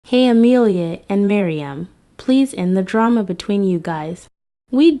Hey Amelia and Miriam, please end the drama between you guys.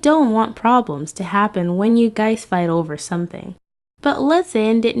 We don't want problems to happen when you guys fight over something. But let's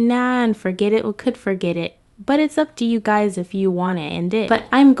end it now and forget it. We could forget it. But it's up to you guys if you want to end it. But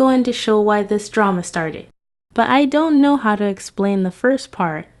I'm going to show why this drama started. But I don't know how to explain the first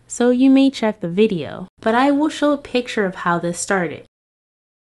part, so you may check the video. But I will show a picture of how this started.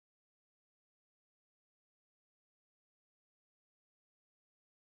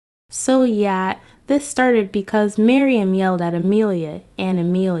 So yeah, this started because Miriam yelled at Amelia, and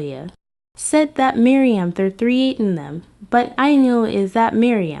Amelia said that Miriam threw 3-8 in them, but I know is that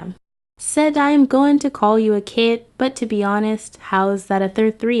Miriam said I am going to call you a kid, but to be honest, how is that a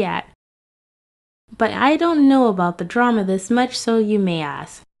third 3 at? But I don't know about the drama this much, so you may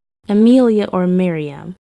ask, Amelia or Miriam?